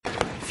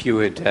If you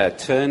would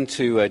turn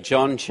to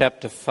John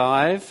chapter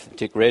 5,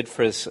 Dick read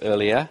for us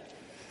earlier,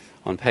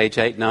 on page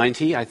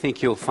 890, I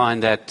think you'll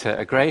find that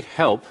a great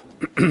help.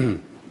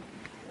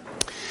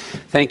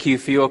 Thank you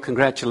for your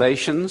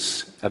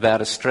congratulations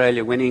about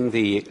Australia winning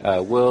the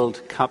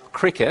World Cup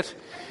cricket.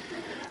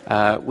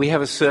 We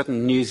have a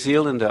certain New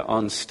Zealander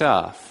on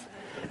staff,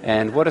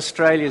 and what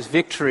Australia's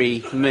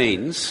victory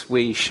means,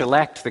 we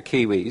shellacked the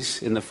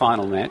Kiwis in the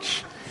final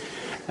match.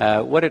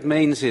 What it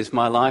means is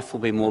my life will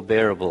be more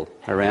bearable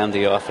around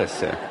the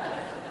office.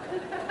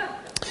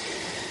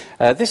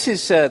 This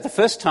is the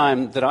first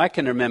time that I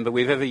can remember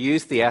we've ever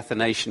used the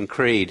Athanasian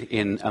Creed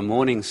in a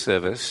morning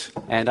service,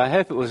 and I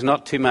hope it was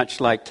not too much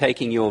like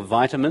taking your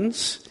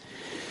vitamins,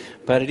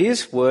 but it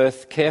is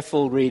worth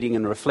careful reading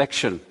and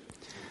reflection.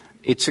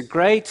 It's a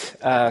great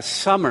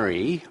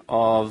summary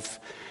of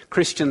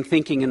Christian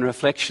thinking and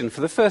reflection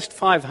for the first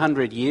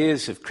 500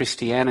 years of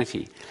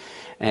Christianity,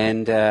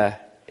 and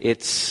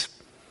it's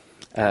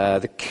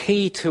the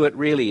key to it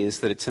really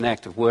is that it's an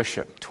act of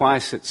worship.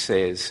 Twice it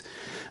says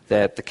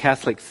that the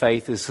Catholic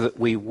faith is that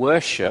we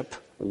worship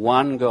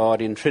one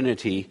God in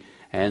Trinity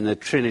and the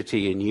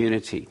Trinity in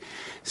unity.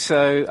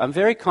 So I'm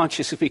very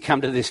conscious as we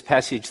come to this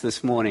passage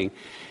this morning,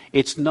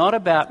 it's not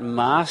about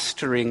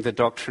mastering the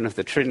doctrine of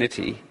the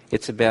Trinity,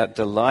 it's about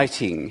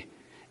delighting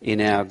in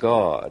our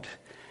God.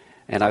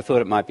 And I thought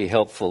it might be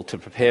helpful to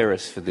prepare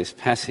us for this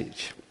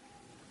passage.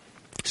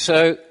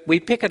 So we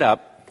pick it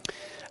up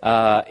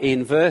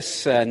in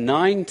verse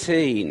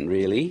 19,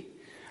 really,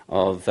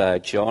 of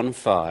John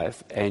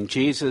 5, and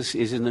Jesus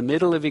is in the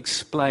middle of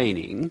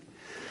explaining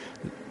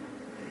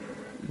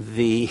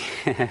the...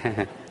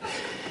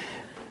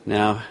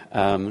 Now,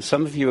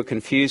 some of you were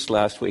confused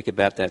last week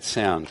about that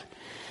sound.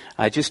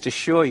 I just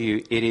assure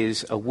you it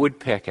is a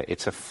woodpecker,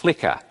 it's a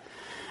flicker,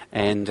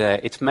 and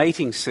it's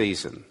mating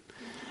season.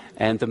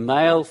 And the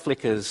male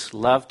flickers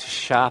love to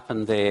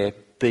sharpen their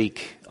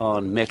beak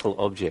on metal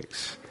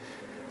objects.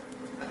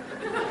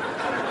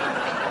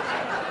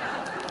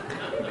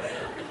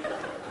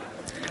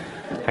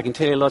 I can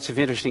tell you lots of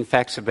interesting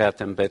facts about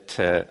them, but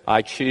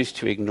I choose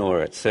to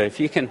ignore it. So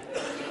if you can...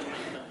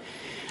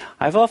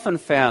 I've often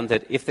found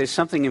that if there's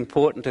something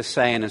important to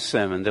say in a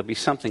sermon, there'll be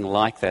something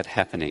like that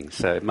happening.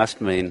 So it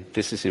must mean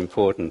this is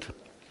important.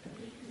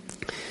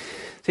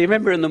 So you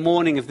remember in the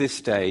morning of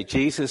this day,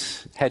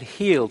 Jesus had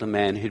healed a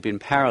man who'd been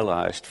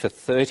paralyzed for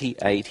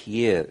 38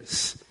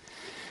 years.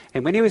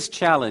 And when he was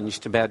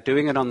challenged about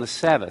doing it on the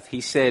Sabbath,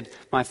 he said,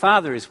 "My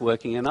Father is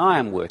working and I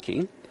am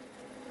working."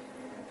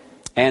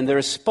 And the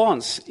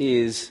response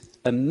is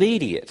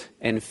immediate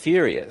and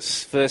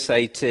furious. Verse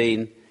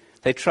 18,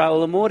 they try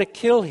all the more to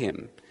kill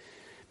him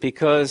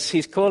because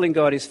he's calling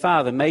God his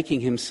Father,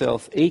 making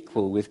himself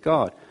equal with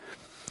God.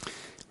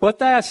 What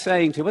they are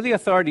saying to, what the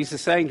authorities are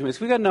saying to him is,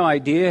 we've got no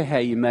idea how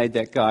you made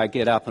that guy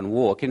get up and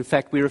walk. In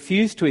fact, we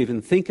refuse to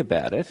even think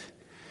about it.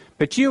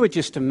 But you are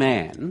just a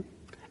man,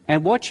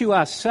 and what you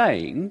are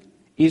saying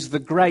is the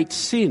great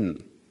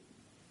sin.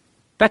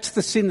 That's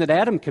the sin that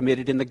Adam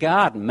committed in the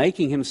garden,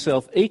 making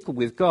himself equal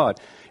with God.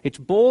 It's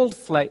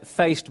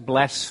bald-faced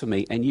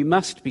blasphemy, and you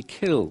must be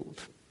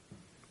killed.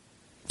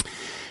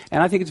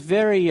 And I think it's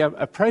very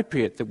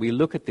appropriate that we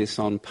look at this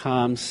on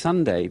Palm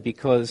Sunday,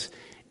 because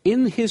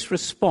in his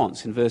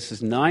response in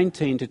verses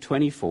 19 to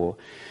 24,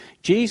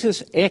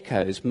 Jesus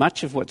echoes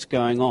much of what's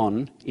going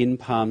on in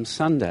Palm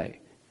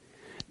Sunday.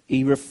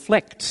 He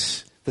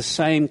reflects the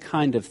same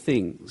kind of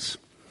things.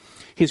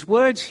 His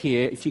words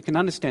here, if you can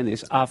understand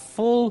this, are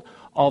full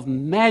of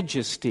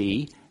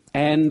majesty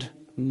and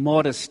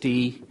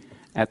modesty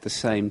at the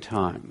same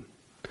time.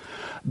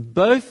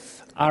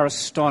 Both are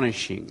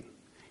astonishing,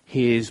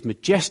 his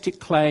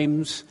majestic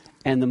claims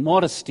and the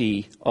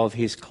modesty of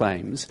his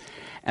claims.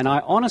 And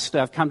honestly,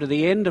 I've come to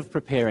the end of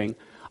preparing,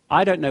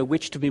 I don't know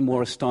which to be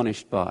more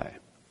astonished by.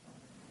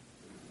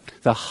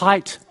 The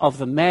height of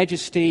the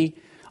majesty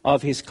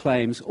of his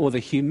claims or the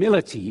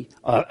humility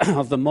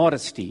of the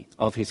modesty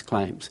of his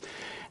claims.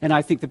 And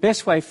I think the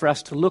best way for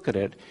us to look at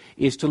it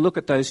is to look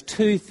at those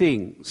two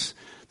things,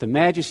 the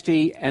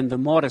majesty and the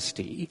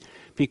modesty,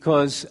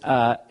 because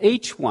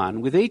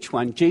with each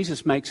one,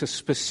 Jesus makes a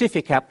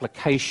specific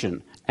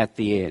application at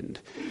the end.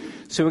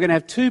 So we're going to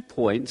have 2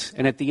 points,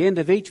 and at the end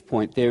of each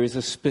point there is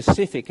a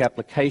specific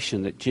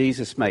application that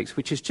Jesus makes,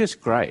 which is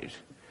just great.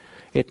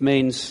 It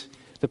means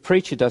the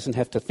preacher doesn't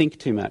have to think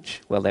too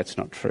much. Well, that's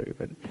not true.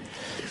 But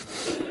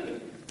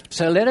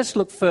so let us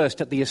look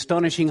first at the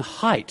astonishing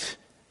height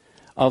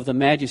of the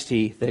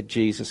majesty that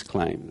Jesus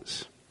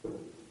claims.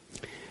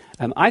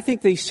 I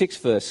think these 6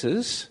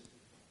 verses,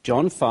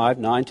 John 5,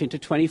 19 to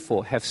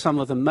 24, have some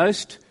of the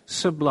most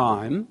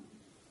sublime,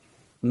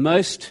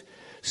 most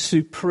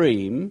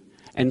supreme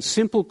and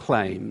simple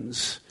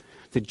claims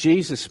that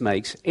Jesus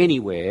makes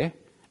anywhere,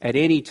 at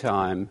any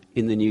time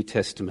in the New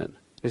Testament.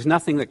 There's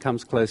nothing that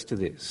comes close to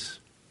this.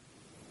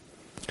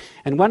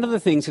 And one of the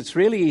things that's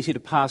really easy to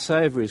pass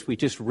over as we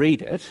just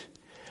read it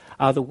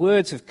are the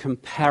words of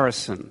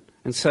comparison.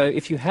 And so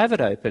if you have it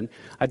open,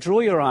 I draw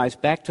your eyes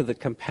back to the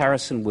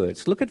comparison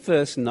words. Look at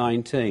verse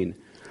 19.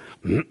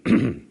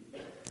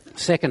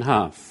 Second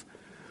half.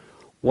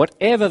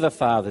 Whatever the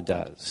Father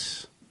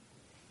does,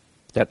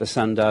 that the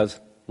Son does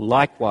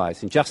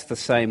likewise, in just the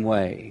same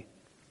way.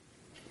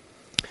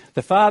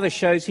 The Father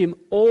shows him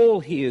all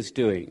he is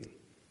doing.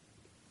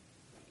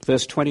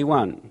 Verse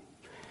 21,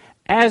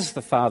 as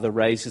the Father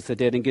raises the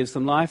dead and gives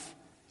them life,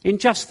 in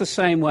just the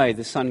same way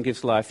the Son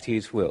gives life to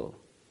his will.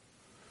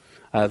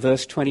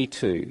 Verse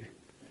 22,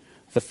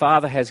 the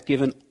Father has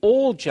given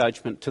all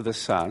judgment to the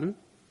Son,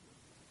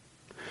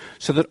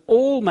 so that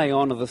all may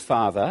honour the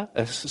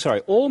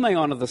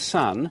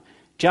Son,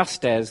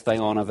 just as they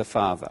honour the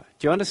Father.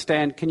 Do you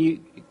understand? Can you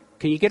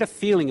get a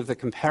feeling of the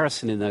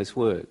comparison in those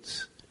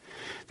words?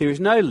 There is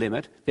no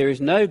limit, there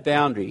is no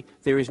boundary,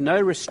 there is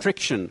no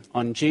restriction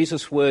on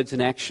Jesus' words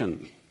and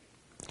action.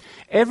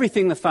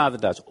 Everything the Father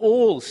does,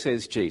 all,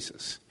 says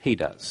Jesus, he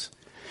does.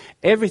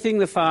 Everything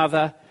the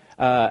Father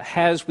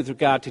has with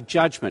regard to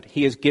judgment,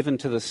 he has given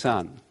to the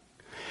Son.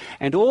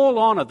 And all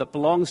honour that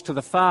belongs to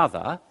the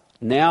Father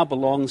now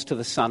belongs to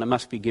the Son and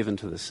must be given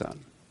to the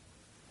Son.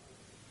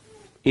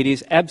 It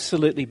is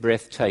absolutely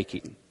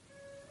breathtaking.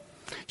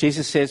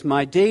 Jesus says,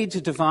 my deeds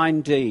are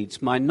divine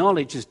deeds, my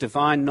knowledge is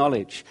divine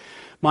knowledge,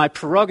 my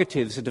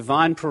prerogatives are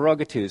divine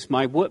prerogatives,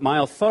 my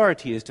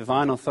authority is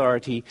divine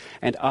authority,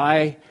 and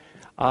I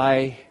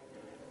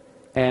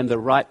am the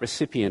right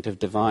recipient of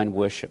divine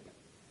worship.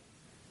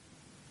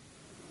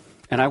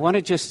 And I want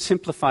to just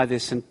simplify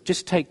this and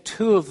just take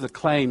two of the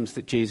claims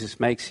that Jesus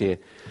makes here.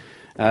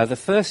 The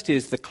first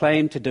is the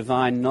claim to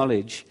divine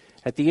knowledge.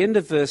 At the end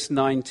of verse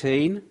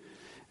 19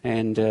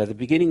 and the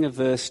beginning of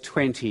verse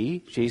 20,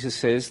 Jesus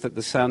says that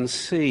the Son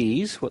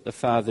sees what the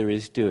Father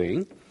is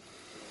doing.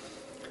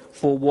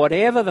 For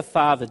whatever the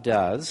Father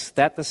does,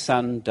 that the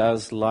Son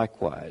does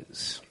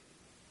likewise.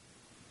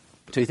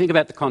 So you think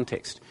about the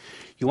context.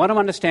 You want to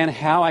understand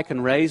how I can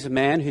raise a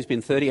man who's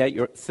been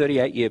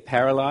 38 year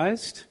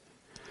paralysed?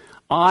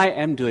 I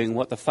am doing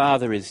what the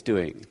Father is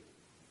doing.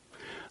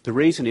 The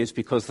reason is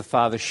because the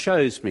Father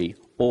shows me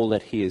all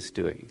that he is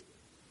doing.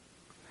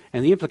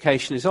 And the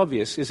implication is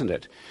obvious, isn't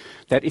it?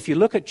 That if you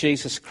look at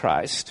Jesus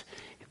Christ,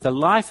 the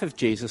life of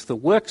Jesus, the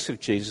works of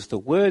Jesus, the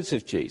words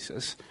of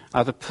Jesus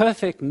are the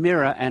perfect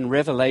mirror and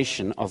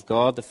revelation of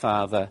God the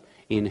Father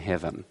in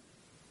heaven.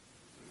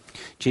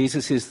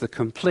 Jesus is the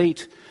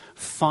complete,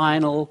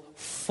 final,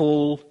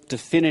 full,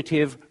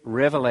 definitive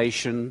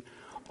revelation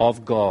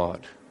of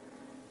God.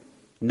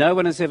 No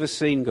one has ever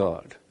seen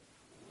God.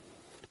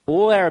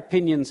 All our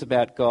opinions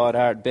about God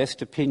are at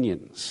best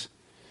opinions.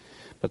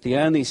 But the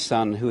only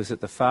Son who is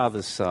at the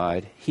Father's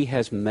side, he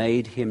has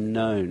made him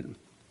known.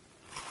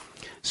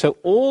 So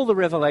all the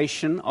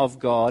revelation of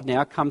God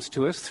now comes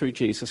to us through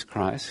Jesus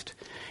Christ,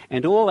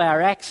 and all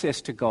our access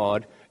to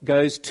God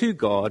goes to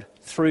God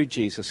through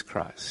Jesus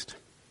Christ.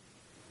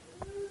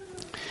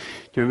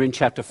 Do you remember in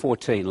chapter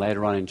 14,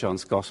 later on in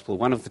John's Gospel,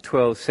 one of the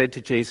 12 said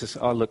to Jesus,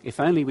 oh look, if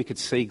only we could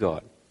see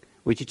God,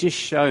 would you just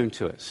show him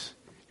to us?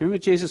 Remember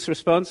Jesus'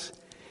 response?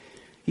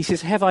 He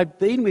says, have I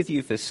been with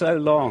you for so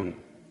long,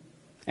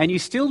 and you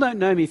still don't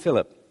know me,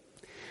 Philip?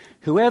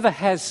 Whoever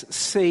has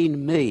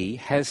seen me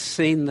has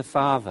seen the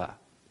Father.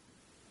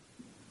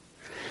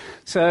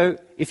 So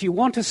if you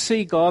want to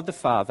see God the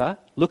Father,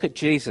 look at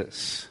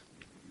Jesus.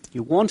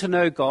 You want to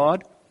know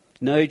God,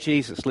 know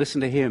Jesus,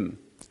 listen to him.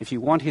 If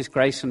you want his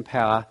grace and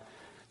power,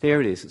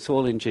 there it is. It's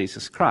all in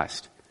Jesus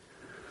Christ.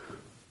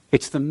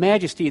 It's the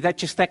majesty,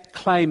 that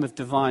claim of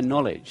divine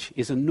knowledge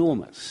is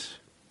enormous.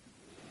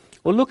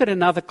 Or look at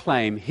another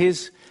claim,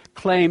 his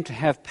claim to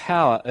have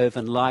power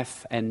over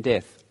life and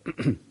death.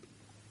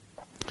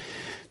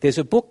 There's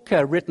a book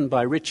written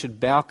by Richard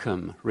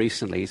Bauckham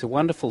recently. He's a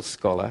wonderful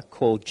scholar,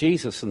 called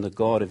Jesus and the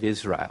God of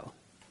Israel.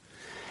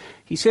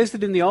 He says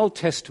that in the Old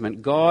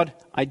Testament, God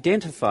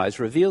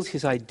reveals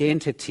his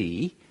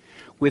identity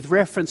with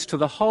reference to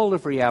the whole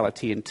of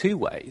reality in two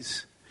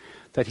ways.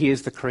 That he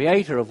is the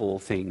creator of all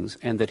things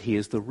and that he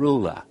is the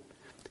ruler.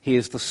 He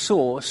is the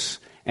source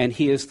and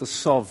he is the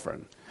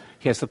sovereign.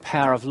 He has the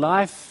power of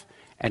life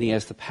and he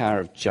has the power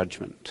of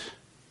judgment.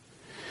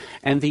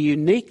 And the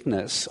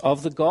uniqueness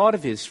of the God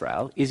of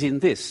Israel is in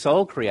this: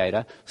 sole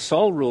creator,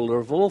 sole ruler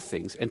of all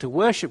things. And to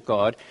worship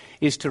God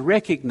is to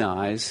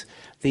recognize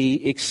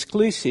the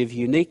exclusive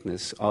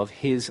uniqueness of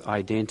his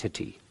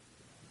identity.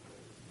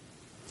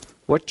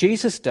 What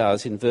Jesus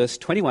does in verse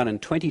 21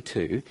 and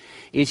 22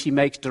 is he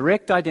makes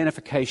direct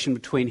identification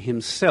between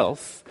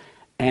himself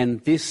and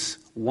this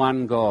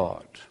one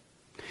God.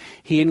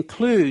 He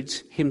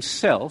includes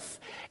himself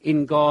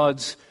in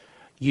God's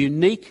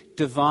unique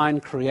divine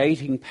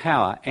creating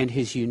power and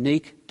his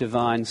unique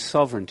divine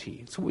sovereignty.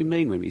 That's what we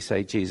mean when we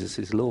say Jesus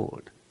is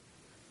Lord.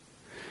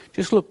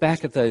 Just look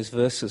back at those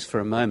verses for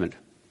a moment.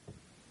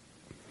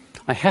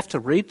 I have to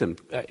read them.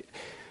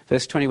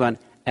 Verse 21,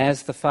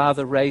 as the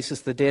Father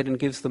raises the dead and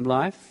gives them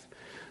life,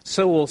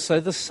 so also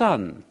the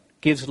Son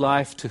gives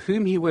life to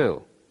whom he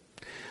will.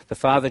 The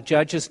Father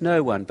judges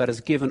no one, but has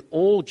given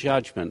all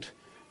judgment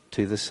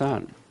to the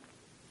Son.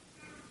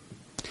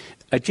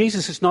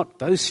 Jesus is not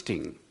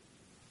boasting.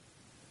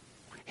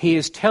 He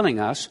is telling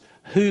us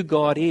who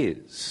God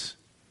is.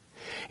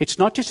 It's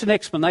not just an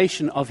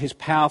explanation of his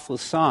powerful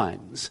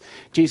signs.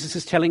 Jesus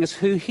is telling us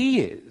who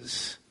he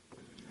is.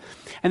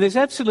 And there's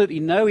absolutely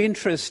no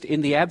interest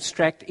in the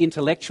abstract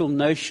intellectual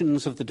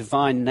notions of the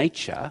divine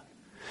nature.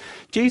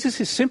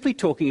 Jesus is simply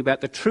talking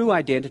about the true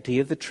identity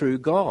of the true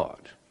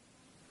God.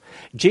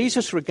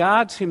 Jesus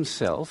regards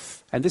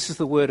himself, and this is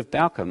the word of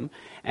Balcom,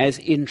 as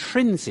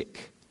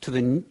intrinsic to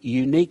the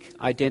unique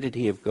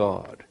identity of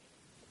God.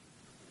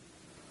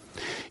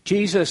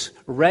 Jesus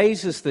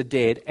raises the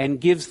dead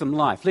and gives them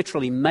life,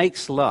 literally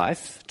makes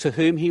life to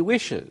whom he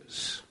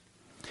wishes.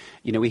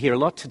 You know, we hear a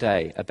lot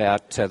today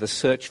about the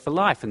search for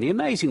life and the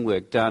amazing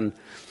work done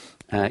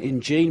in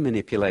gene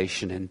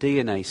manipulation and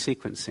DNA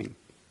sequencing.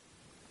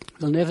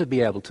 We'll never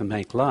be able to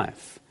make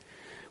life.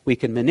 We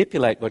can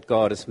manipulate what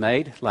God has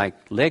made like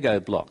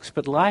Lego blocks,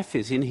 but life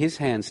is in his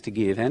hands to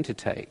give and to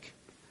take.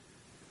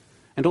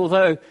 And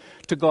although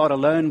to God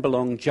alone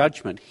belong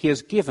judgment, he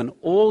has given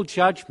all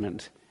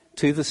judgment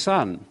to the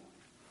Son.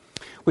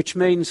 Which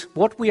means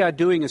what we are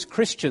doing as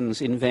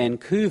Christians in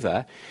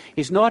Vancouver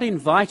is not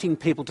inviting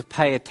people to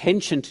pay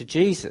attention to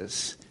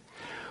Jesus.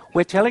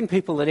 We're telling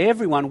people that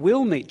everyone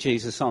will meet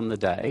Jesus on the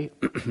day.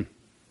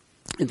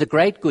 And the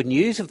great good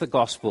news of the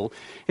gospel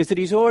is that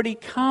he's already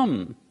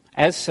come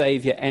as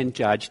Saviour and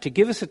Judge to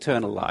give us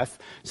eternal life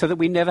so that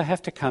we never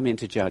have to come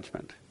into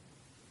judgment.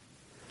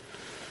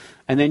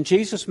 And then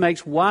Jesus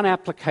makes one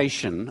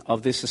application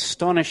of this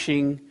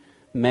astonishing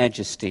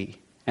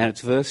majesty, and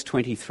it's verse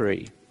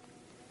 23.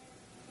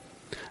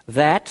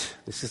 That,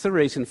 this is the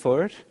reason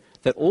for it,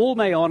 that all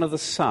may honour the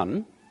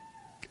Son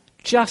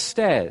just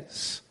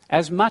as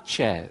much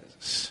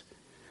as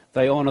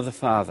they honour the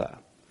Father.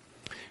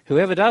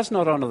 Whoever does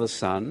not honour the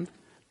Son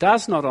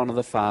does not honour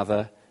the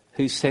Father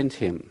who sent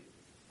him.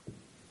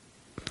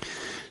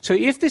 So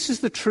if this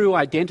is the true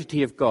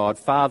identity of God,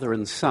 Father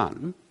and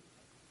Son,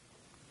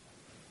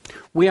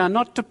 we are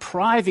not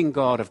depriving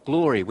God of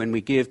glory when we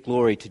give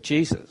glory to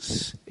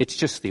Jesus. It's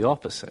just the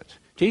opposite.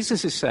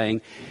 Jesus is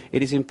saying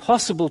it is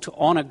impossible to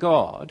honour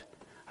God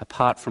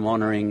apart from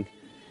honouring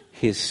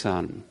his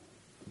Son.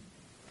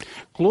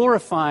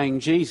 Glorifying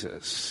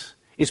Jesus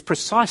is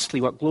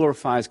precisely what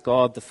glorifies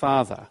God the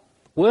Father.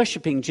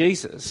 Worshipping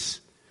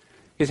Jesus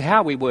is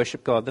how we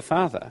worship God the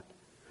Father.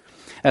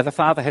 The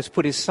Father has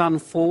put his Son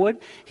forward.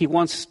 He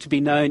wants to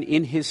be known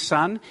in his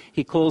Son.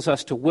 He calls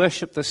us to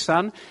worship the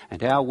Son,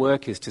 and our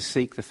work is to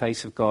seek the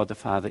face of God the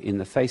Father in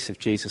the face of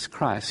Jesus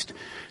Christ,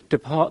 to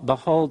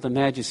behold the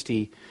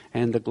majesty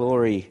and the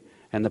glory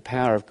and the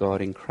power of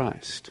God in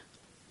Christ.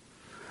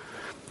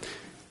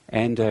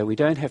 And we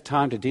don't have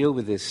time to deal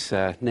with this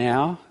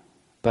now,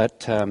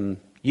 but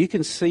you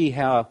can see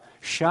how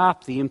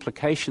sharp the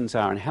implications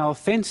are and how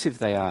offensive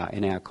they are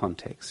in our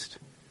context.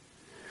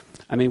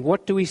 I mean,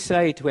 what do we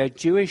say to our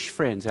Jewish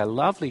friends, our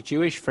lovely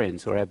Jewish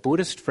friends, or our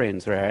Buddhist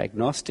friends, or our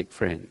agnostic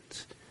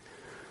friends?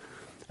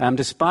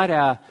 Despite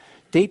our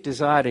deep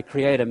desire to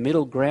create a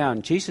middle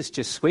ground, Jesus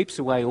just sweeps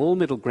away all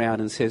middle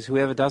ground and says,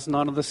 whoever doesn't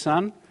honour the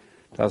Son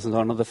doesn't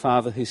honour the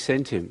Father who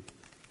sent him.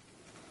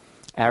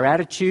 Our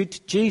attitude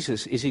to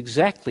Jesus is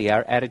exactly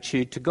our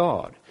attitude to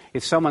God.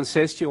 If someone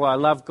says to you, I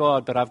love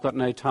God, but I've got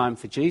no time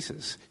for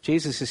Jesus,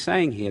 Jesus is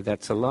saying here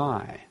that's a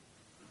lie.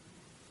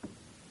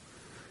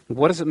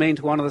 What does it mean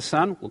to honour the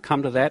Son? We'll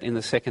come to that in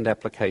the second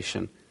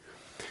application.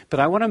 But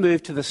I want to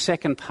move to the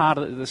second part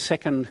of the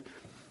second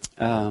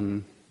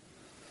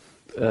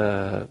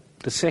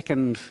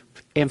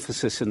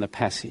emphasis in the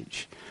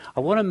passage.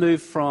 I want to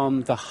move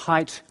from the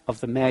height of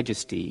the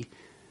majesty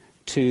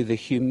to the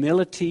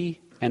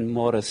humility and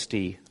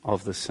modesty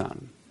of the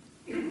Son.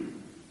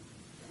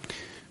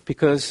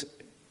 Because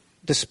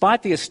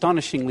despite the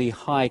astonishingly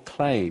high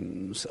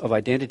claims of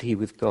identity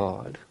with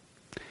God,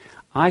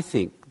 I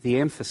think the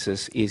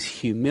emphasis is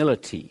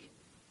humility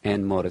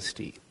and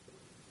modesty.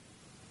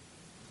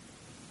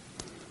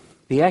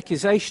 The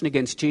accusation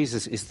against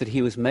Jesus is that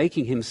he was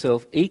making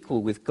himself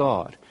equal with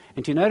God.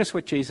 And do you notice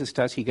what Jesus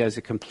does? He goes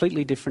a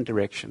completely different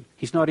direction.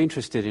 He's not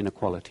interested in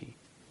equality.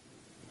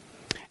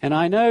 And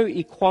I know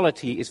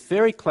equality is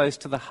very close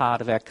to the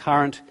heart of our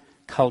current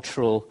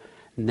cultural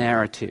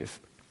narrative.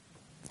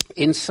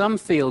 In some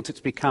fields, it's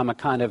become a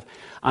kind of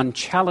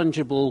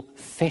unchallengeable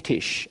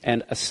fetish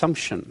and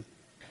assumption.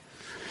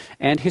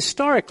 And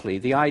historically,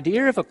 the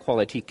idea of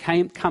equality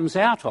comes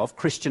out of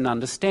Christian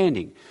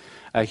understanding.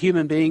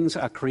 Human beings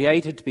are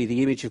created to be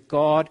the image of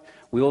God.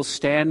 We all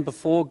stand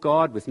before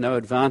God with no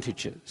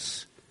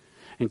advantages.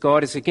 And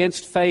God is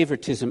against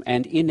favoritism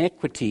and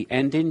inequity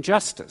and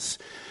injustice.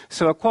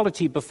 So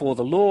equality before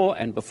the law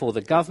and before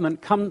the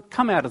government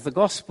come out of the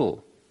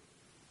gospel.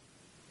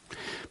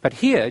 But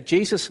here,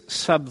 Jesus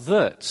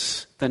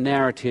subverts the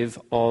narrative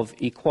of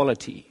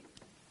equality.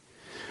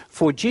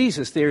 For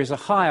Jesus, there is a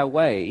higher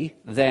way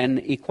than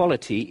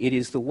equality. It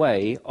is the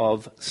way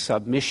of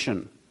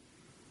submission.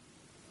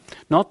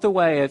 Not the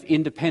way of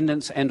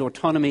independence and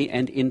autonomy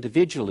and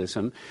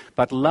individualism,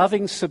 but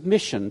loving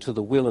submission to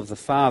the will of the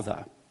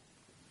Father.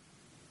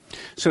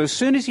 So as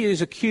soon as he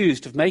is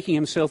accused of making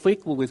himself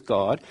equal with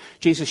God,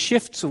 Jesus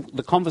shifts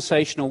the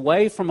conversation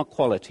away from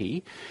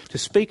equality to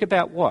speak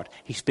about what?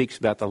 He speaks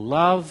about the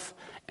love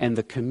and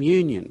the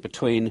communion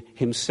between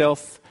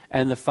himself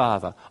and the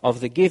Father,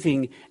 of the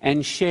giving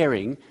and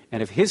sharing,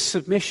 and of his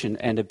submission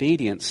and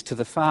obedience to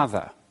the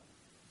Father.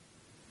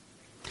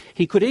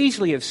 He could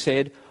easily have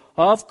said,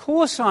 "Of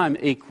course I'm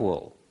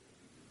equal.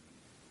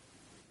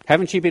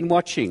 Haven't you been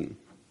watching?"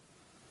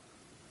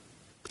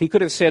 He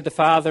could have said, "The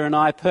Father and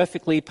I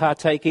perfectly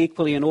partake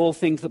equally in all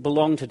things that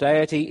belong to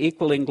deity,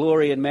 equal in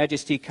glory and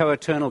majesty,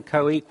 co-eternal,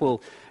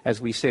 co-equal," as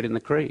we said in the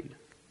Creed.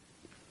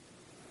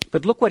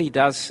 But look what he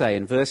does say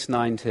in verse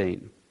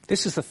 19.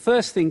 This is the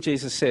first thing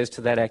Jesus says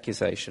to that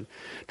accusation.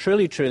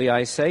 "Truly, truly,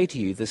 I say to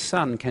you, the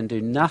Son can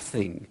do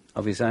nothing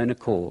of his own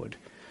accord,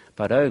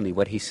 but only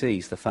what he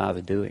sees the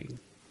Father doing."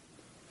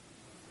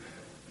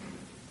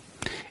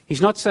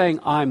 He's not saying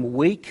I'm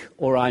weak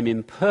or I'm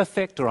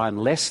imperfect or I'm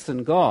less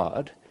than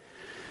God.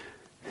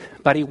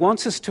 But he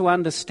wants us to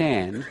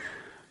understand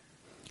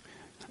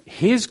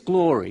his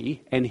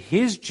glory and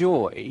his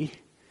joy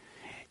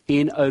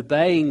in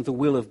obeying the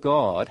will of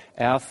God,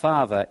 our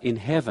Father in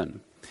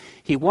heaven.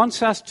 He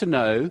wants us to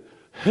know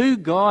who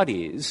God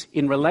is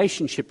in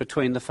relationship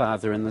between the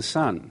Father and the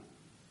Son.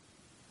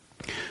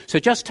 So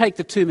just take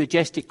the two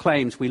majestic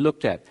claims we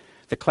looked at,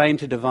 the claim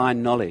to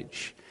divine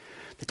knowledge.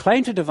 The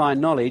claim to divine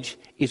knowledge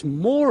is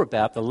more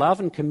about the love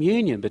and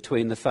communion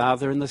between the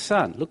Father and the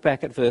Son. Look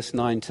back at verse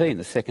 19,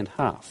 the second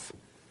half.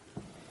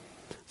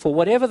 "For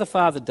whatever the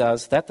Father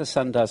does, that the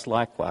Son does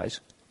likewise.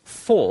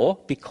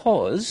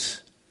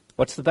 Because,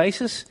 what's the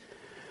basis?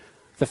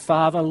 The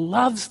Father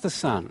loves the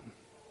Son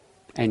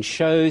and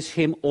shows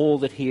him all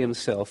that he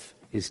himself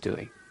is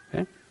doing."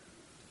 Okay?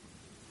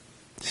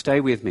 Stay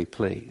with me,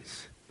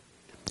 please.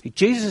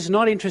 Jesus is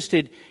not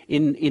interested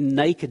in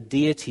naked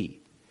deity.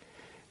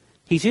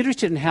 He's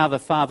interested in how the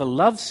Father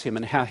loves him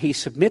and how he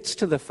submits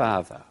to the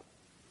Father.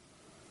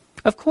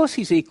 Of course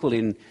he's equal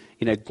in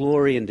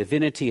glory and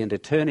divinity and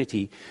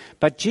eternity,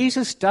 but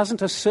Jesus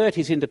doesn't assert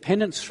his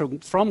independence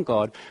from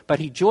God, but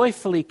he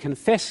joyfully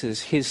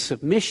confesses his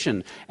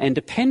submission and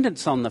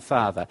dependence on the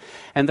Father.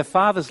 And the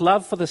Father's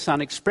love for the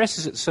Son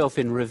expresses itself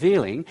in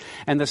revealing,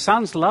 and the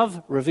Son's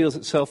love reveals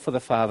itself for the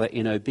Father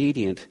in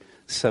obedient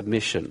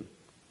submission.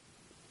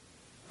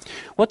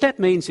 What that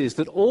means is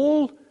that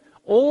all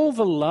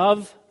the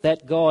love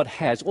that God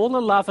has, all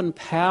the love and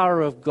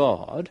power of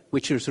God,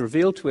 which is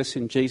revealed to us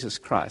in Jesus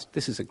Christ,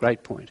 this is a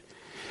great point,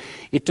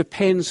 it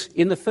depends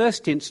in the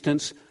first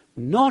instance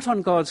not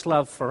on God's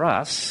love for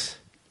us,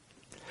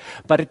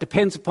 but it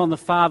depends upon the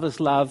Father's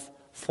love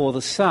for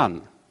the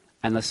Son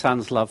and the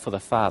Son's love for the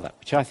Father,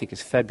 which I think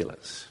is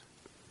fabulous.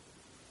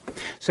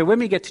 So when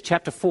we get to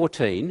chapter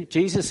 14,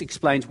 Jesus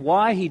explains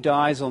why he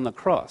dies on the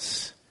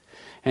cross.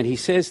 And he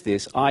says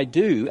this, "I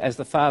do as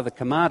the Father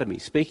commanded me,"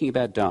 speaking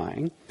about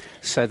dying,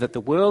 "so that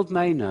the world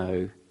may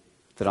know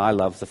that I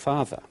love the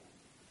Father."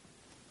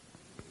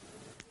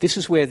 This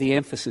is where the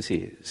emphasis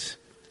is.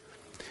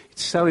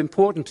 It's so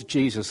important to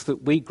Jesus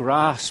that we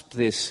grasp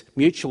this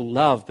mutual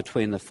love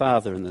between the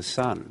Father and the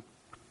Son.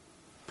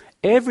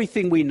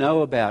 Everything we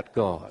know about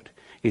God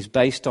is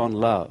based on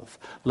love.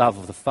 Love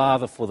of the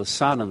Father for the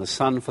Son and the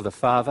Son for the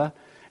Father,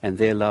 and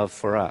their love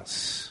for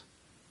us.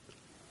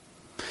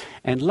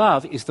 And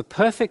love is the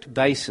perfect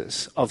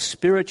basis of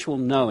spiritual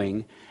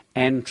knowing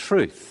and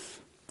truth.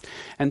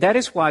 And that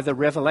is why the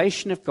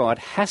revelation of God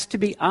has to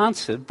be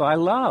answered by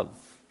love.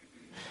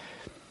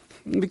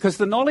 Because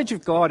the knowledge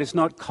of God is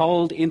not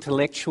cold,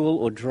 intellectual,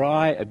 or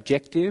dry,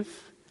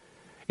 objective.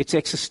 It's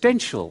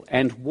existential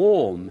and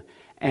warm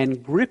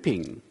and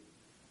gripping.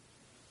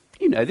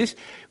 You know this.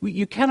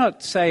 You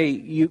cannot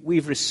say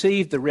we've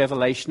received the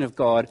revelation of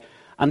God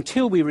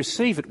until we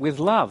receive it with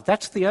love.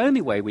 That's the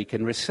only way we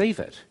can receive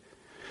it.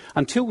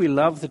 Until we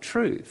love the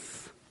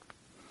truth.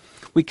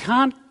 We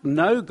can't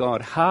know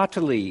God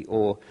heartily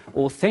or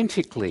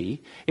authentically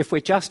if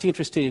we're just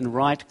interested in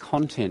right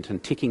content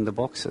and ticking the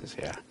boxes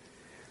here.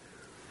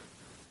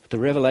 The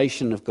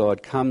revelation of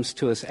God comes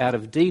to us out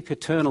of deep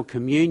eternal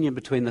communion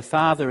between the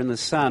Father and the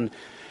Son,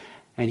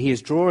 and he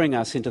is drawing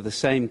us into the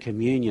same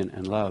communion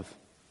and love.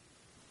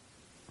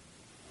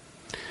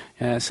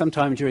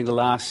 Sometime during the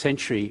last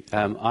century,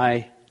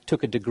 I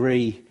took a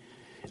degree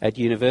at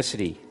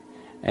university,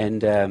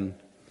 and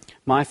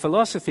my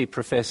philosophy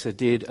professor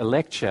did a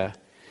lecture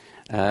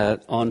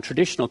on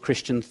traditional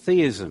Christian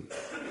theism.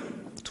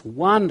 It's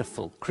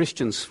wonderful,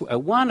 a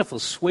wonderful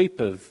sweep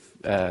of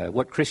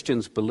what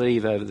Christians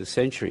believe over the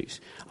centuries.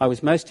 I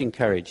was most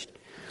encouraged.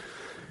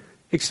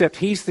 Except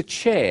he's the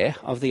chair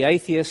of the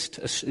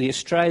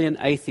Australian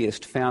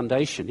Atheist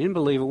Foundation. He didn't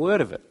believe a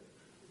word of it.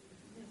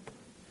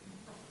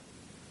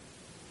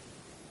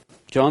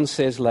 John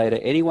says later,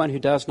 "Anyone who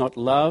does not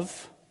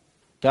love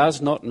does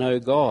not know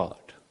God,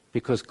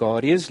 because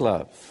God is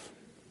love.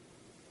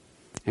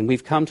 And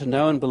we've come to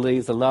know and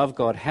believe the love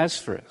God has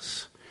for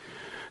us.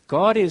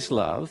 God is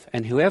love,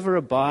 and whoever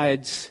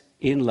abides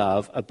in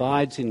love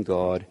abides in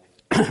God,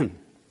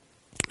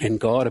 and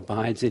God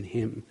abides in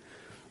him."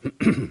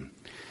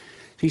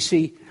 You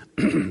see,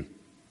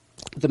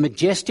 the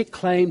majestic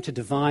claim to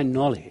divine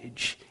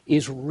knowledge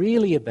is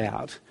really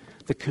about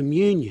the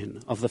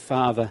communion of the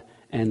Father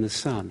and the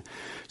Son.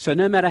 So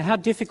no matter how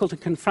difficult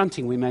and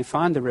confronting we may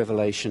find the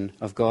revelation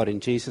of God in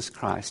Jesus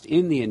Christ,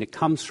 in the end it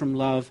comes from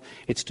love,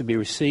 it's to be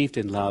received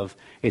in love,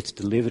 it's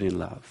delivered in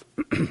love.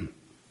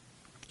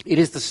 It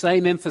is the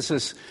same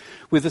emphasis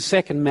with the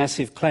second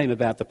massive claim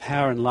about the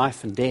power and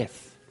life and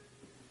death.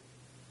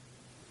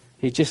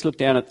 You just look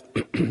down at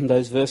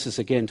those verses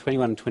again,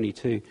 21 and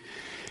 22.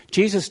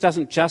 Jesus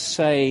doesn't just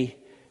say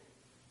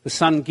the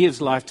Son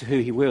gives life to who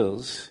he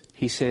wills.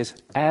 He says,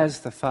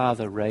 as the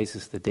Father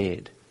raises the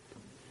dead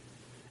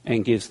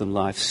and gives them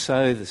life,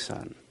 so the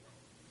Son.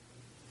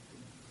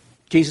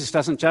 Jesus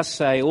doesn't just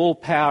say, all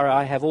power,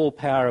 I have all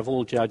power of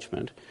all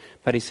judgment,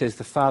 but he says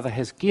the Father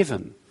has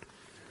given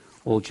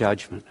all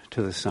judgment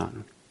to the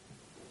Son.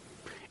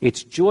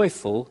 It's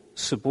joyful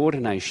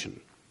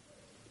subordination.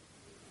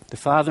 The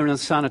Father and the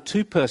Son are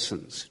two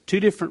persons, two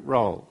different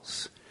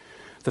roles.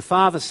 The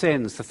Father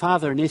sends, the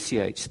Father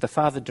initiates, the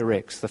Father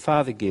directs, the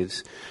Father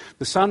gives.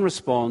 The Son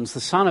responds,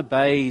 the Son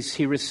obeys,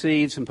 he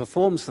receives and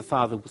performs the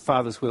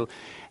Father's will,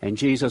 and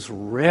Jesus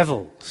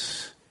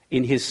revels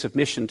in his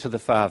submission to the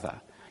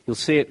Father. You'll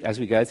see it as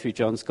we go through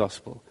John's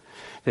Gospel,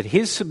 that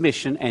his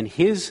submission and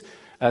his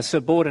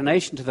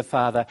subordination to the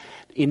Father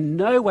in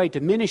no way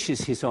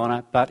diminishes his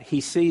honour, but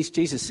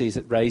Jesus sees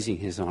it raising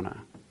his honour.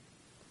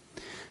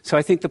 So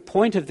I think the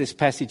point of this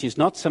passage is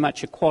not so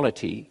much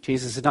equality.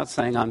 Jesus is not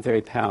saying, I'm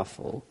very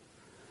powerful.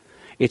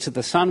 It's that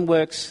the Son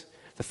works,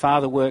 the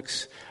Father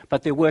works,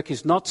 but their work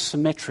is not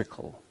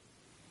symmetrical.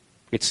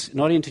 It's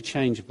not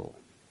interchangeable.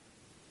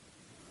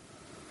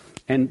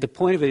 And the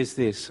point of it is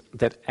this,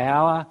 that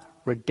our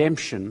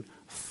redemption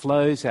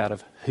flows out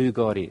of who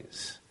God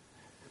is.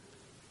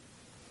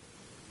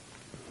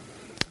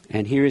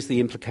 And here is the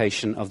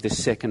implication of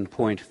this second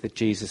point that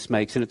Jesus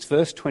makes. And it's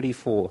verse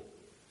 24.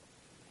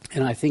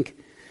 And I think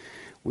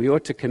we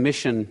ought to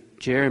commission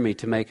Jeremy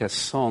to make a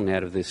song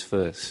out of this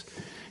verse.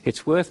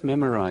 It's worth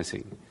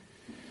memorising.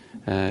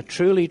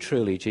 Truly,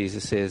 truly,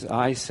 Jesus says,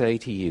 I say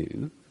to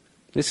you,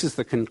 this is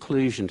the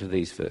conclusion to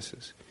these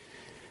verses,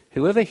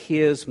 whoever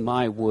hears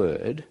my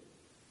word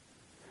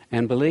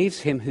and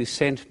believes him who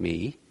sent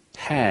me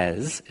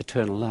has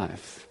eternal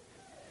life.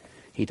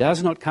 He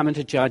does not come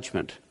into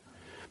judgment,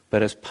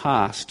 but has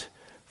passed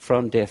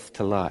from death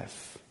to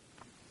life.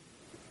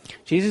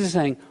 Jesus is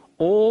saying,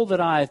 all that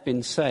I have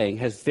been saying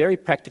has very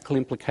practical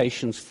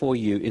implications for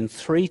you in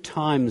 3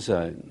 time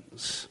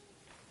zones.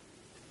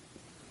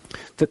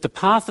 That the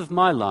path of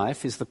my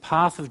life is the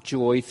path of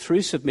joy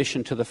through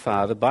submission to the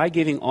Father, by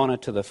giving honour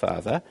to the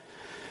Father,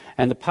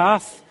 and the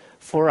path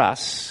for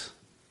us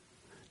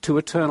to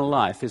eternal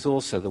life is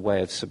also the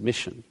way of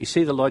submission. You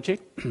see the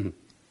logic?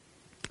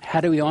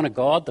 How do we honour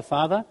God, the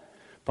Father?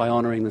 By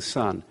honouring the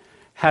Son.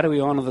 How do we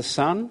honour the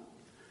Son?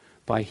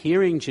 By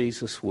hearing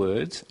Jesus'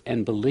 words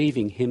and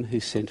believing him who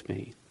sent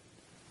me.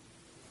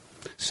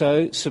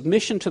 So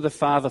submission to the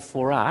Father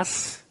for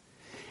us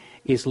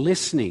is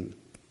listening,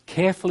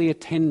 carefully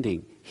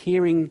attending,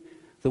 hearing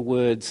the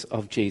words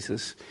of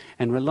Jesus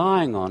and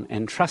relying on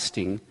and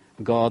trusting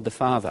God the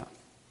Father.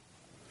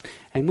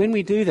 And when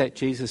we do that,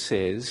 Jesus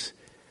says,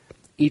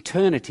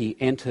 eternity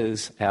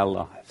enters our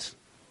lives.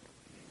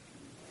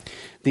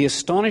 The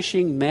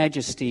astonishing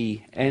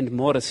majesty and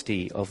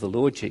modesty of the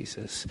Lord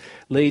Jesus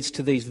leads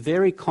to these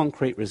very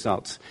concrete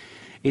results.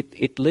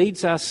 It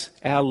leads us,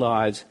 our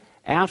lives,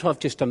 out of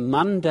just a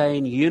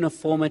mundane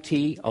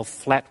uniformity of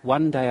flat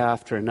one day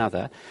after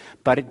another,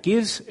 but it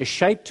gives a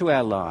shape to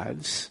our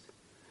lives.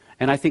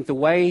 And I think the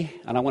way,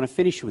 and I want to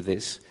finish with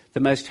this, the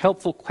most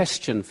helpful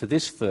question for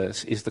this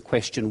verse is the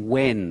question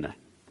when.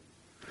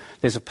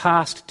 There's a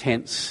past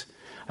tense,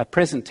 a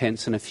present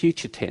tense, and a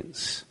future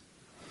tense.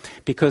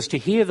 Because to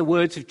hear the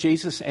words of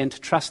Jesus and to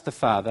trust the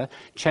Father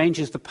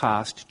changes the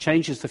past,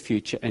 changes the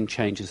future, and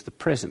changes the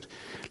present.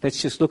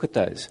 Let's just look at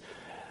those.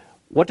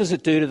 What does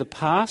it do to the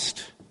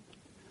past?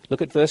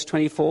 Look at verse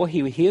 24. He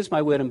who hears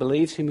my word and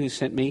believes him who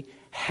sent me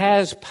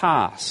has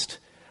passed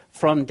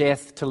from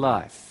death to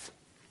life.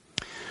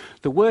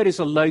 The word is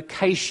a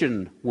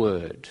location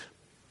word.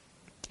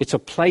 It's a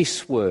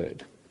place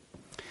word.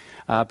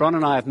 Bron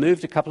and I have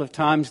moved a couple of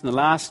times in the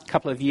last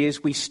couple of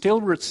years. We still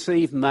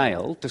receive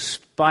mail,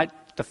 despite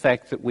the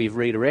fact that we've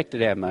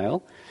redirected our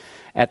mail,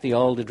 at the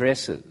old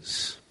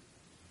addresses.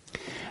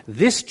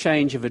 This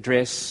change of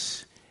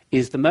address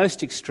is the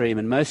most extreme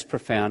and most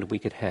profound we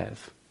could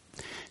have.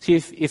 See,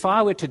 if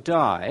I were to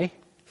die,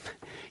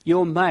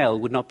 your mail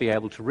would not be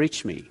able to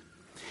reach me.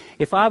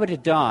 If I were to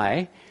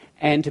die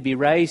and to be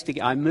raised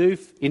again, I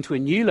move into a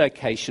new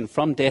location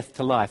from death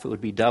to life, it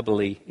would be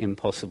doubly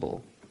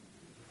impossible.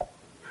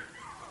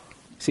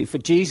 See, for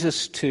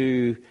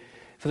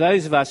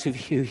those of us who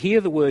hear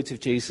the words of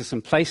Jesus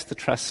and place the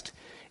trust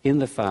in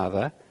the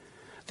Father,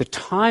 the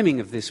timing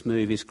of this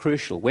move is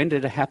crucial. When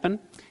did it happen?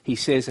 He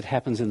says it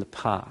happens in the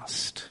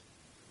past.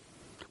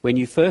 When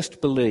you first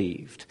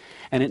believed,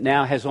 and it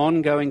now has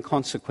ongoing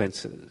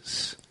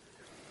consequences.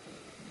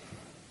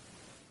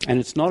 And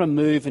it's not a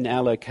move in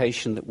our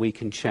location that we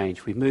can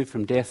change. We move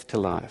from death to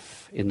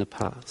life in the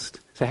past.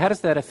 So how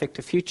does that affect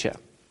the future?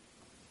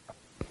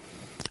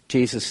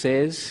 Jesus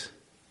says,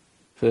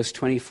 verse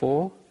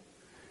 24,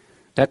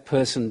 that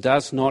person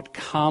does not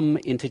come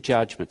into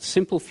judgment.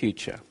 Simple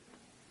future.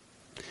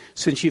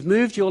 Since you've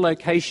moved your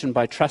location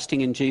by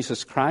trusting in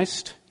Jesus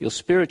Christ, your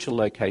spiritual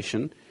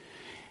location,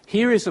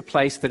 here is a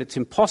place that it's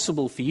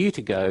impossible for you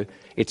to go.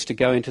 It's to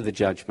go into the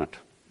judgment.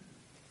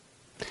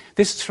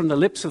 This is from the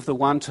lips of the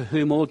one to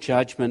whom all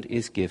judgment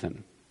is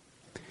given.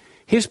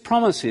 His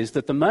promise is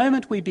that the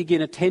moment we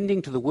begin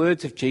attending to the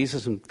words of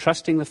Jesus and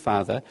trusting the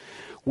Father,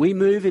 we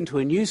move into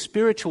a new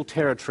spiritual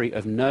territory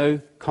of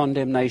no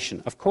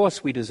condemnation. Of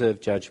course we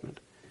deserve judgment.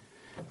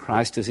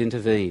 Christ has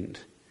intervened.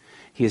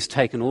 He has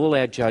taken all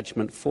our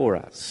judgment for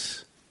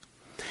us.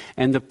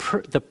 And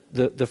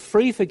the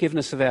free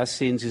forgiveness of our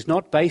sins is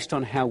not based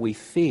on how we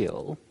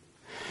feel.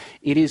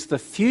 It is the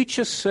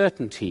future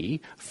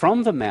certainty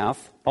from the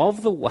mouth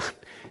of the one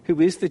who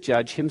is the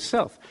judge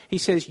himself. He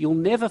says, you'll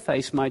never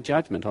face my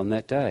judgment on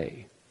that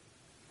day.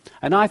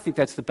 And I think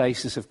that's the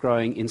basis of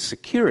growing in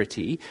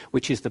security,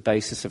 which is the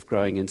basis of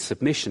growing in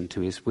submission to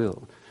his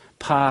will.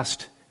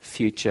 Past,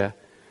 future,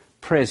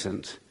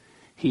 present.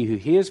 He who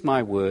hears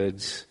my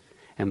words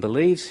and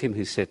believes him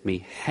who sent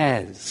me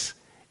has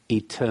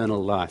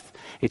eternal life.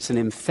 It's an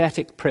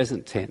emphatic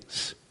present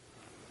tense.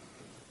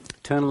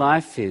 Eternal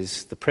life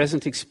is the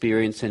present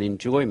experience and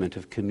enjoyment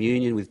of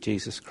communion with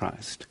Jesus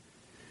Christ,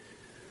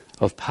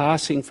 of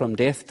passing from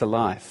death to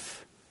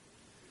life,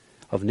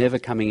 of never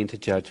coming into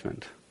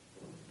judgment.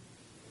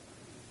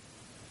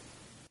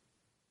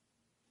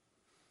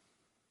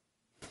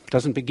 It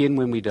doesn't begin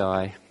when we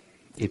die.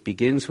 It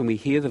begins when we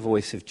hear the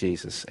voice of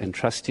Jesus and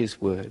trust his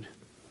word.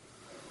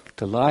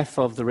 The life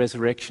of the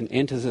resurrection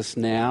enters us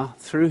now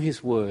through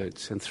his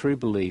words and through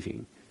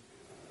believing,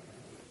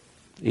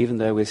 even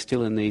though we're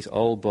still in these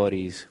old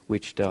bodies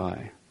which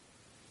die.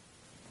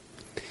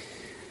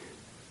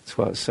 That's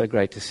why it's so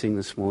great to sing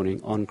this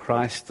morning, on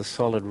Christ the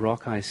solid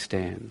rock I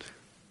stand.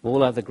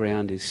 All other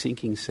ground is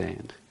sinking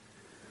sand.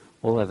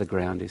 All other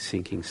ground is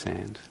sinking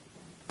sand.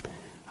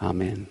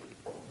 Amen.